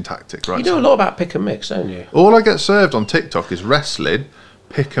packaging tactic, right? You know a lot about pick and mix, don't you? All I get served on TikTok is wrestling,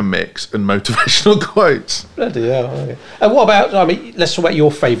 pick and mix, and motivational quotes. Bloody hell. Okay. And what about, let's talk about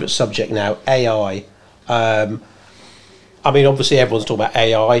your favourite subject now, AI. Obviously everyone's talking about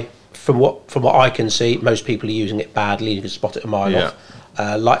AI. From what I can see, most people are using it badly. You can spot it a mile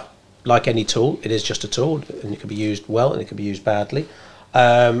off. Like any tool, it is just a tool, and it can be used well and it can be used badly.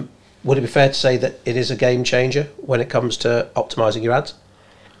 Would it be fair to say that it is a game changer when it comes to optimising your ads?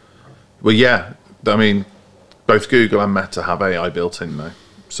 Well, yeah. Both Google and Meta have AI built in now.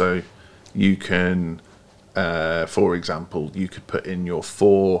 So you can for example, you could put in your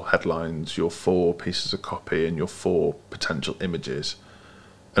 4 headlines, your 4 pieces of copy, and your 4 potential images,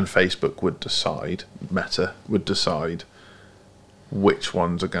 and Facebook would decide, Meta would decide, which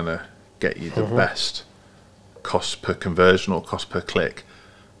ones are going to get you the best cost per conversion or cost per click,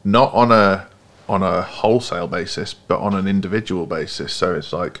 not on a wholesale basis, but on an individual basis. So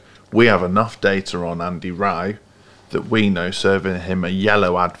it's like, we have enough data on Andy Rao that we know serving him a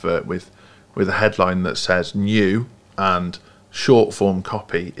yellow advert with a headline that says new and short form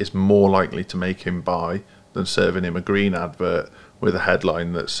copy is more likely to make him buy than serving him a green advert with a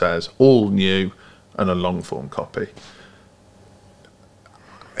headline that says all new and a long form copy.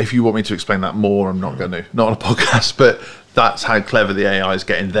 If you want me to explain that more, I'm not going to, not on a podcast, but that's how clever the AI is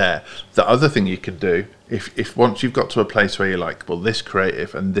getting there. The other thing you can do, if once you've got to a place where you're like, well, this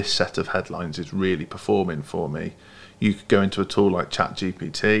creative and this set of headlines is really performing for me, you could go into a tool like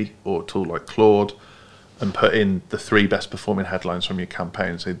ChatGPT or a tool like Claude and put in the 3 best performing headlines from your campaign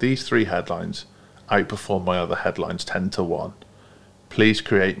and say, these 3 headlines outperform my other headlines 10-1. Please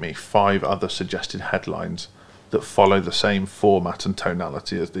create me 5 other suggested headlines that follow the same format and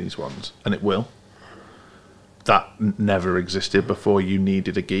tonality as these ones. And it will. That never existed before. You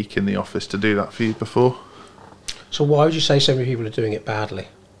needed a geek in the office to do that for you before. So why would you say so many people are doing it badly?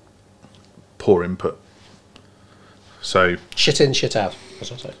 Poor input. So shit in, shit out,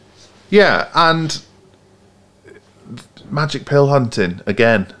 as I say. Yeah, and magic pill hunting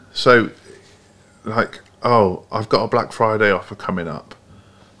again. So, like, oh, I've got a Black Friday offer coming up.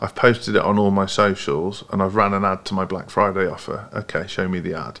 I've posted it on all my socials, and I've ran an ad to my Black Friday offer. Okay, show me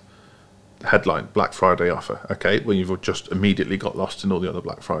the ad. Headline: Black Friday offer. Okay, well, you've just immediately got lost in all the other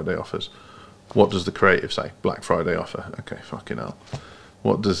Black Friday offers. What does the creative say? Black Friday offer. Okay, fucking hell.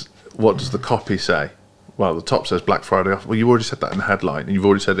 What does the copy say? Well, the top says Black Friday offer. Well, you already said that in the headline, and you've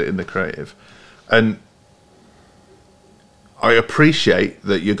already said it in the creative. And I appreciate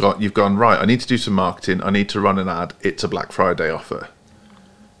that you've gone, right, I need to do some marketing, I need to run an ad, it's a Black Friday offer.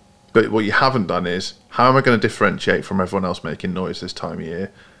 But what you haven't done is, how am I going to differentiate from everyone else making noise this time of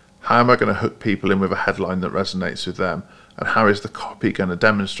year? How am I going to hook people in with a headline that resonates with them? And how is the copy going to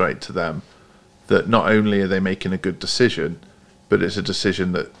demonstrate to them that not only are they making a good decision, but it's a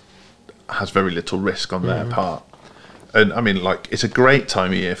decision that has very little risk on their part? And I mean, like, it's a great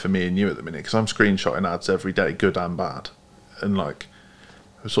time of year for me and you at the minute, because I'm screenshotting ads every day, good and bad. And like,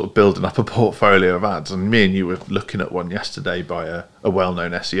 we're sort of building up a portfolio of ads. And me and you were looking at one yesterday by a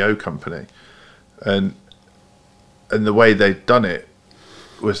well-known SEO company. And the way they'd done it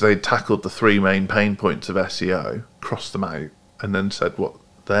was they tackled the 3 main pain points of SEO, crossed them out, and then said what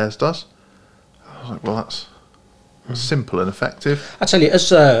theirs does. I was like, well, that's simple and effective. I tell you,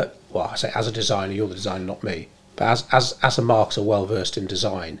 as a designer, you're the designer, not me. But as a marketer well versed in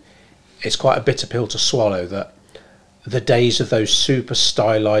design, it's quite a bitter pill to swallow that the days of those super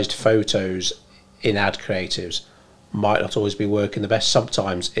stylized photos in ad creatives might not always be working the best.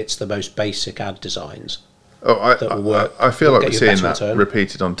 Sometimes it's the most basic ad designs. Oh, I feel like we're seeing that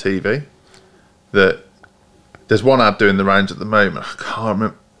repeated on TV. That there's one ad doing the rounds at the moment. I can't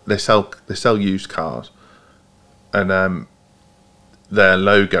remember. They sell used cars, and their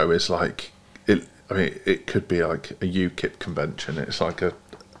logo is like it. I mean, it could be like a UKIP convention. It's like a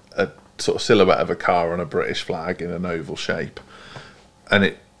sort of silhouette of a car on a British flag in an oval shape,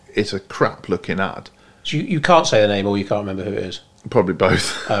 and it's a crap looking ad. So you can't say the name, or you can't remember who it is. Probably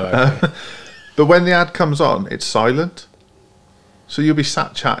both. Oh, okay. But when the ad comes on, it's silent. So you'll be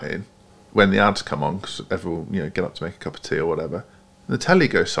sat chatting when the ads come on, because everyone get up to make a cup of tea or whatever. And the telly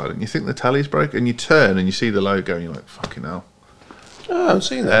goes silent. You think the telly's broken, and you turn and you see the logo, and you're like, "Fucking hell!" Oh, I haven't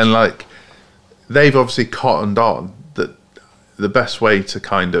seen that. And like, they've obviously cottoned on that the best way to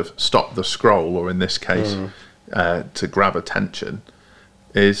kind of stop the scroll, or in this case, to grab attention,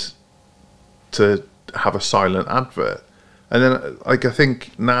 is to have a silent advert. And then, like, I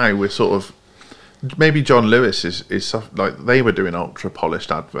think now we're sort of, maybe John Lewis is like, they were doing ultra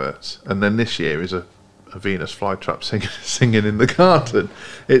polished adverts, and then this year is a Venus flytrap singing in the garden.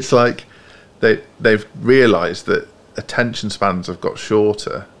 It's like they've realised that attention spans have got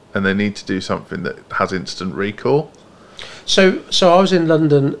shorter, and they need to do something that has instant recall. So I was in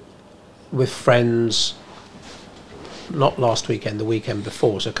London with friends, not last weekend, the weekend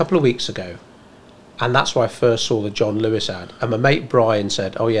before, so a couple of weeks ago, and that's where I first saw the John Lewis ad. And my mate Brian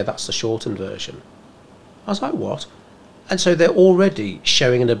said, "Oh yeah, that's the shortened version." I was like, "What?" And so they're already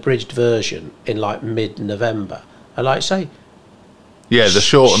showing an abridged version in like mid-November. And like say, yeah, the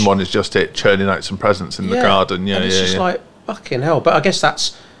shortened one is just it churning out some presents in the garden. Yeah, and it's just like, fucking hell. But I guess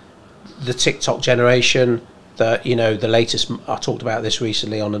that's the TikTok generation. that, you know, the latest, I talked about this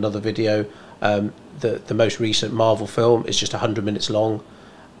recently on another video, the most recent Marvel film is just 100 minutes long.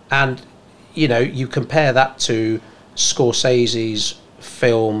 And, you know, you compare that to Scorsese's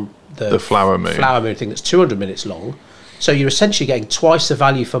film, the Flower Moon thing, that's 200 minutes long. So you're essentially getting twice the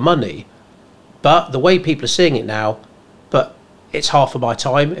value for money. But the way people are seeing it now, but it's half of my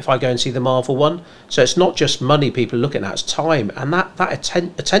time if I go and see the Marvel one. So it's not just money people are looking at, it's time. And that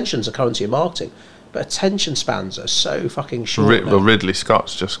attention's a currency of marketing. But attention spans are so fucking short. Well, Ridley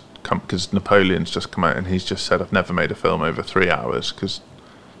Scott's just come, because Napoleon's just come out, and he's just said, I've never made a film over 3 hours, because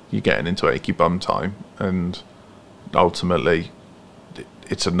you're getting into achy bum time, and ultimately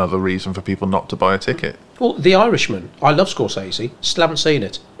it's another reason for people not to buy a ticket. Well, The Irishman, I love Scorsese, still haven't seen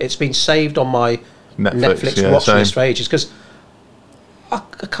it. It's been saved on my Netflix watch list for ages, because I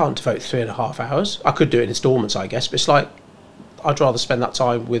can't devote 3.5 hours. I could do it in installments, I guess, but it's like, I'd rather spend that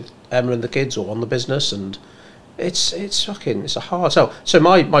time with Emma and the kids or on the business, and it's a hard sell. So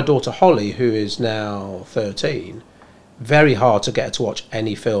my daughter Holly, who is now 13, very hard to get her to watch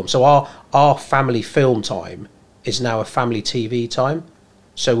any film. So our family film time is now a family TV time.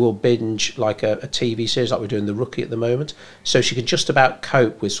 So we'll binge like a TV series like we're doing The Rookie at the moment. So she can just about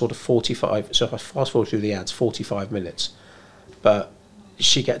cope with sort of 45. So if I fast forward through the ads, 45 minutes. But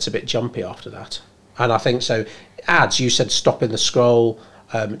she gets a bit jumpy after that. And I think so. Ads, you said stopping the scroll,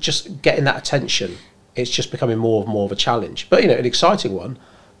 just getting that attention. It's just becoming more of a challenge. But, you know, an exciting one.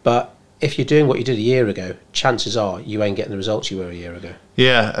 But if you're doing what you did a year ago, chances are you ain't getting the results you were a year ago.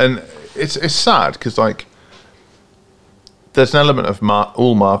 Yeah, and it's sad because, like, there's an element of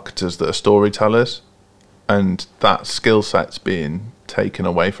all marketers that are storytellers, and that skill set's being taken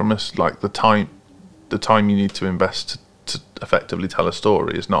away from us. Like, the time you need to invest to effectively tell a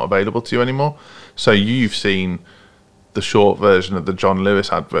story is not available to you anymore. So you've seen the short version of the John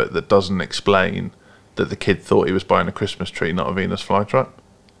Lewis advert that doesn't explain that the kid thought he was buying a Christmas tree, not a Venus flytrap.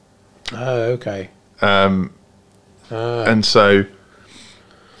 Oh, okay. And so,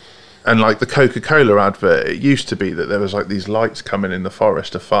 and like the Coca-Cola advert, it used to be that there was like these lights coming in the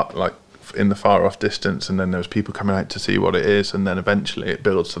forest, like in the far off distance, and then there was people coming out to see what it is, and then eventually it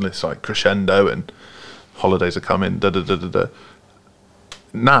builds to this like crescendo, and holidays are coming, da da da da da.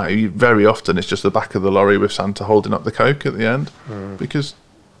 Now, very often it's just the back of the lorry with Santa holding up the Coke at the end, because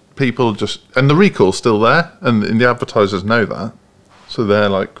people just, and the recall's still there, and the advertisers know that, so they're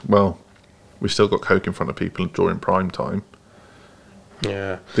like, well, we still got Coke in front of people during prime time.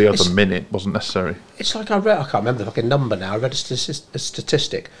 Yeah, the other minute wasn't necessary. It's like I can't remember the fucking number now. I read a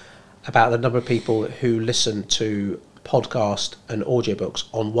statistic about the number of people who listen to podcast and audiobooks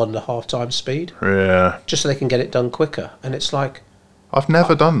on 1.5 times speed. Yeah, just so they can get it done quicker. And it's like, I've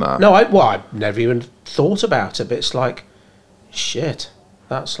never done that. No, I've never even thought about it. But it's like, shit.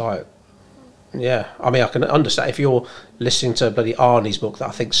 That's like, yeah. I mean, I can understand if you're listening to bloody Arnie's book that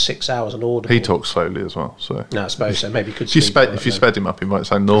I think 6 hours on Audible. He talks slowly as well, so no, I suppose so. Maybe you could. If you sped him up, he might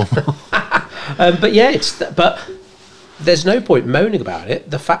sound normal. But yeah, but there's no point moaning about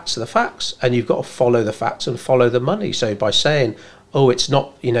it. The facts are the facts, and you've got to follow the facts and follow the money. So by saying, oh, it's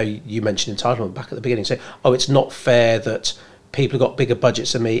not, you know, you mentioned entitlement back at the beginning. Say, oh, it's not fair that people have got bigger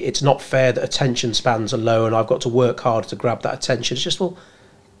budgets than me. It's not fair that attention spans are low, and I've got to work harder to grab that attention. It's just, well,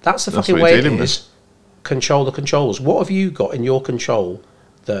 that's the fucking way it is. Control the controls. What have you got in your control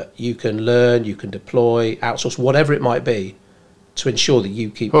that you can learn, you can deploy, outsource, whatever it might be, to ensure that you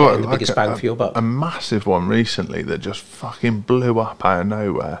keep getting the biggest bang for your buck? A massive one recently that just fucking blew up out of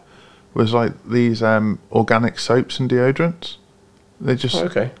nowhere was like these organic soaps and deodorants. They just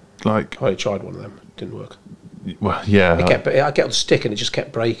like, I tried one of them. It didn't work. Well, yeah. I get on the stick and it just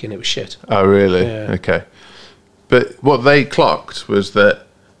kept breaking. It was shit. Oh, really? Yeah. Okay. But what they clocked was that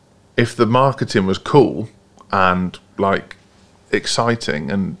if the marketing was cool and like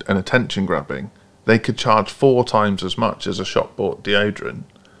exciting and attention grabbing, they could charge 4 times as much as a shop bought deodorant,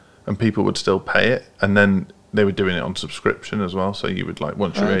 and people would still pay it. And then they were doing it on subscription as well. So you would like,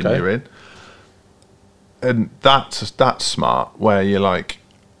 once you're in, you're in. And that's smart, where you're like,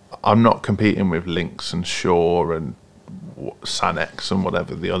 I'm not competing with Lynx and Shaw and Sanex and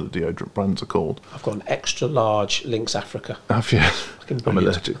whatever the other deodorant brands are called. I've got an extra large Lynx Africa. Have you? I'm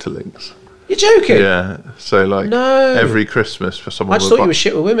allergic to Lynx. You're joking? Yeah. So like every Christmas for someone. I just thought you were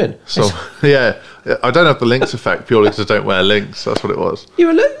shit with women. So yeah, I don't have the Lynx effect purely because I don't wear Lynx. That's what it was. You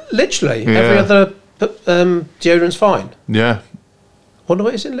were literally every other deodorant's fine. Yeah. Wonder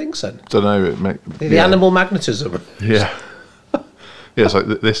what is in Lynx then? Don't know. The animal magnetism. Yeah. Yeah, it's like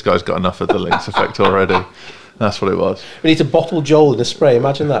this guy's got enough of the Lynx effect already. That's what it was. We need to bottle Joel in a spray.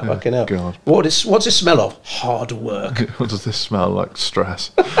 Imagine that. Fucking hell. God. What's it smell of? Hard work. What does this smell like?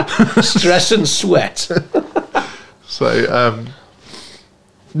 Stress. Stress and sweat. So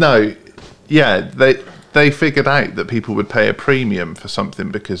no, yeah, they figured out that people would pay a premium for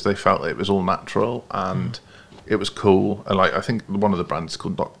something because they felt it was all natural and it was cool. And like, I think one of the brands is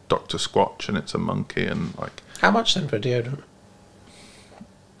called Dr. Squatch, and it's a monkey. And like, How much then for a deodorant?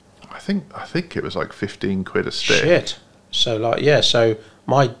 I think it was like 15 quid a stick. Shit. So like, yeah. So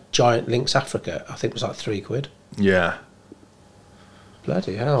my giant Lynx Africa, I think was like £3. Yeah.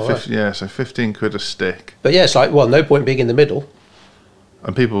 Bloody hell. Right. Yeah, so 15 quid a stick. But yeah, it's like, well, no point being in the middle.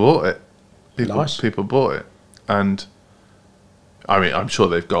 And people bought it. Nice. People bought it. And I mean, I'm sure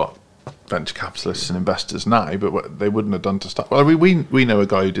they've got venture capitalists and investors now, but what they wouldn't have done to start. Well, we know a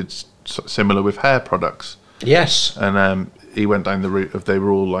guy who did similar with hair products. Yes. And he went down the route of they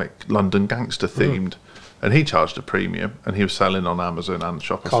were all like London gangster themed. And he charged a premium, and he was selling on Amazon and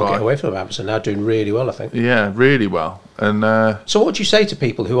Shopify. Can't get away from Amazon now, doing really well, I think. Yeah, really well. And so what would you say to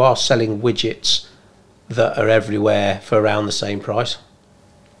people who are selling widgets that are everywhere for around the same price?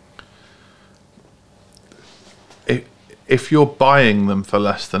 if you're buying them for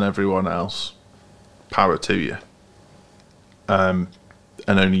less than everyone else, power to you. And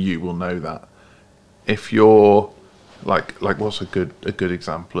only you will know that. If you're like what's a good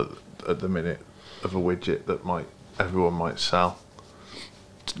example at the minute of a widget that everyone might sell?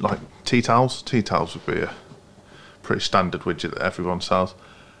 Like tea towels. Tea towels would be a pretty standard widget that everyone sells.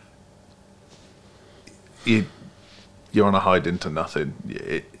 You're on a hide into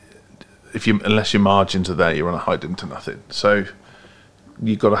nothing. Unless your margins are there, you're on a hide into nothing. So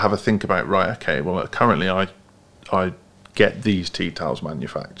you've got to have a think about, right, okay, well currently I get these tea towels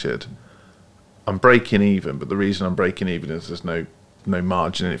manufactured. I'm breaking even, but the reason I'm breaking even is there's no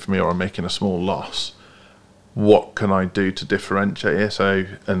margin in it for me, or I'm making a small loss. What can I do to differentiate here? So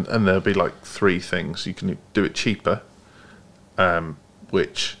and there'll be like three things. You can do it cheaper,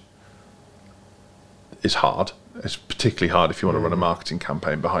 which is hard. It's particularly hard if you want to run a marketing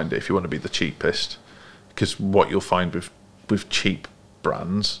campaign behind it, if you want to be the cheapest, because what you'll find with cheap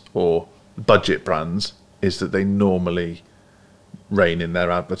brands or budget brands is that they normally rein in their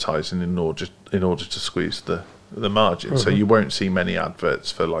advertising in order to squeeze the margin. So you won't see many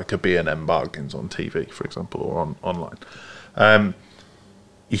adverts for like a B&M bargains on TV, for example, or online.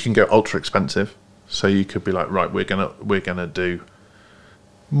 You can go ultra expensive. So you could be like, right, we're gonna do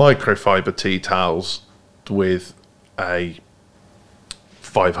microfiber tea towels with a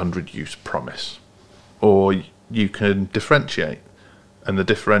 500 use promise, or you can differentiate, and the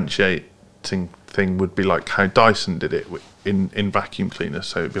differentiating thing would be like how Dyson did it in vacuum cleaners.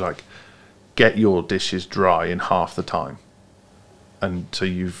 So it'd be like, get your dishes dry in half the time, and so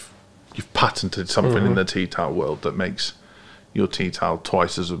you've patented something in the tea towel world that makes your tea towel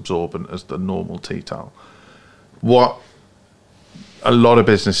twice as absorbent as the normal tea towel. What a lot of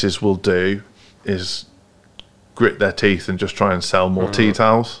businesses will do is grit their teeth and just try and sell more tea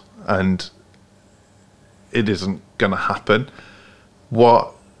towels, and it isn't going to happen.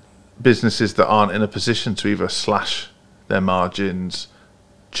 What businesses that aren't in a position to either slash their margins,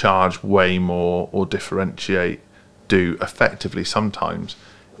 charge way more, or differentiate do effectively sometimes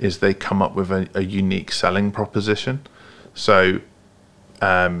is they come up with a unique selling proposition. So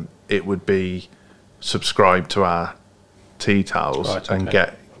it would be subscribe to our tea towels, right, and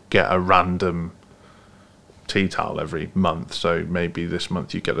get a random tea towel every month. So maybe this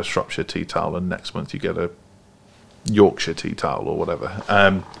month you get a Shropshire tea towel, and next month you get a Yorkshire tea towel or whatever.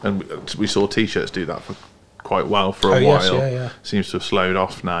 And we saw T-shirts do that for quite well for a while. Yeah. Seems to have slowed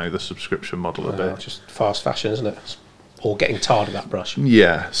off now, the subscription model a bit. Just fast fashion, isn't it? Or getting tired of that brush.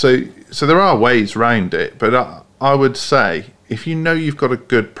 Yeah. So there are ways around it, but I would say if you know you've got a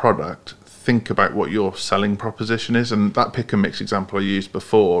good product, think about what your selling proposition is. And that pick and mix example I used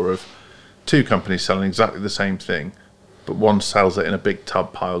before of two companies selling exactly the same thing, but one sells it in a big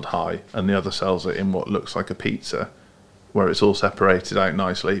tub piled high and the other sells it in what looks like a pizza, where it's all separated out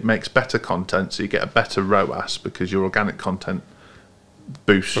nicely. It makes better content, so you get a better ROAS because your organic content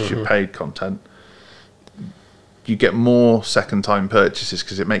boosts your paid content. You get more second-time purchases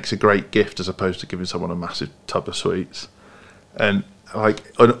because it makes a great gift as opposed to giving someone a massive tub of sweets. And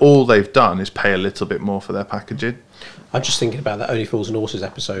all they've done is pay a little bit more for their packaging. I'm just thinking about that Only Fools and Horses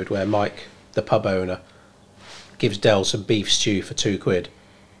episode where Mike, the pub owner, gives Del some beef stew for £2.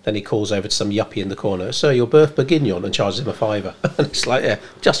 Then he calls over to some yuppie in the corner, "Sir, your birth bourguignon," and charges him a £5. And it's like, yeah,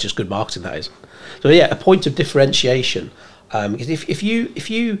 just good marketing, that is. So yeah, a point of differentiation. Because if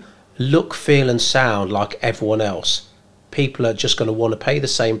you look, feel, and sound like everyone else, people are just going to want to pay the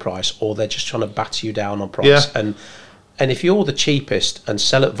same price, or they're just trying to batter you down on price. Yeah. And if you're the cheapest and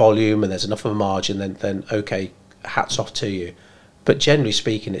sell at volume and there's enough of a margin, then okay, hats off to you. But generally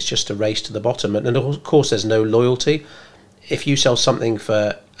speaking, it's just a race to the bottom. And of course, there's no loyalty. If you sell something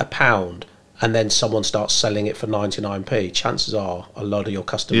for £1 and then someone starts selling it for 99p, chances are a lot of your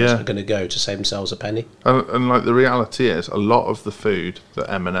customers are going to go to save themselves a penny. And like the reality is, a lot of the food that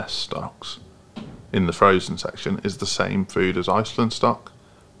M&S stocks in the frozen section is the same food as Iceland stock,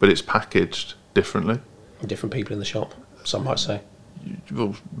 but it's packaged differently. Different people in the shop, some might say.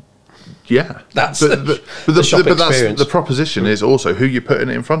 Well, yeah, that's the shop experience. The proposition is also who you're putting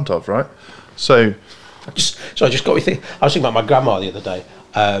it in front of, right? So I just got me thinking. I was thinking about my grandma the other day.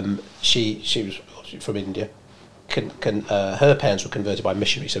 She was from India. Her parents were converted by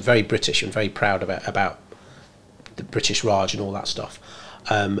missionaries, so very British and very proud about the British Raj and all that stuff.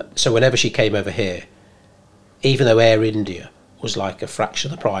 So whenever she came over here, even though Air India was like a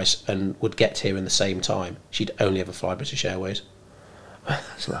fraction of the price and would get here in the same time, she'd only ever fly British Airways.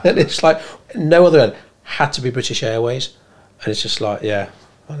 And it's like no other one had to be British Airways, and it's just like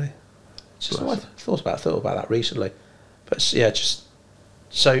funny. It's just I thought about that recently, but yeah, just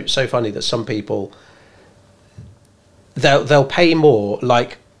so funny that some people they'll pay more.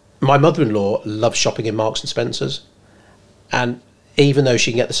 Like my mother-in-law loves shopping in Marks and Spencer's, and even though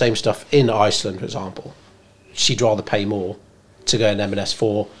she can get the same stuff in Iceland, for example, she'd rather pay more to go in M&S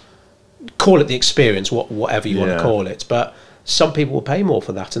for, call it the experience, whatever you want to call it, but some people will pay more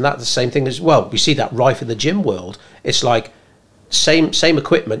for that. And that's the same thing as well. We see that rife in the gym world. It's like same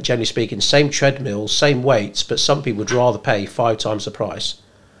equipment, generally speaking, same treadmills, same weights, but some people would rather pay 5 times the price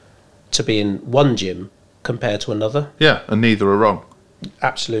to be in one gym compared to another. Yeah, and neither are wrong.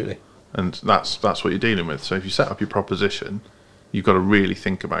 Absolutely. And that's what you're dealing with. So if you set up your proposition, you've got to really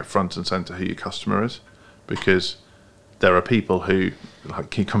think about front and centre who your customer is, because there are people who,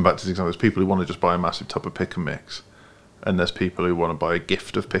 like, you come back to the example, there's people who want to just buy a massive tub of pick and mix, and there's people who want to buy a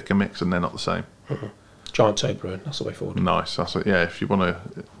gift of pick and mix, and they're not the same. Mm-hmm. Giant Toblerone, that's the way forward. Nice. That's it. Yeah, if you want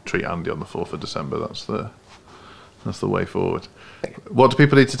to treat Andy on the 4th of December, that's the way forward. What do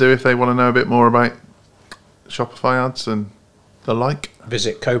people need to do if they want to know a bit more about Shopify ads and the like?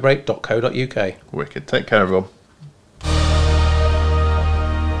 Visit cobreak.co.uk. Wicked. Take care, everyone.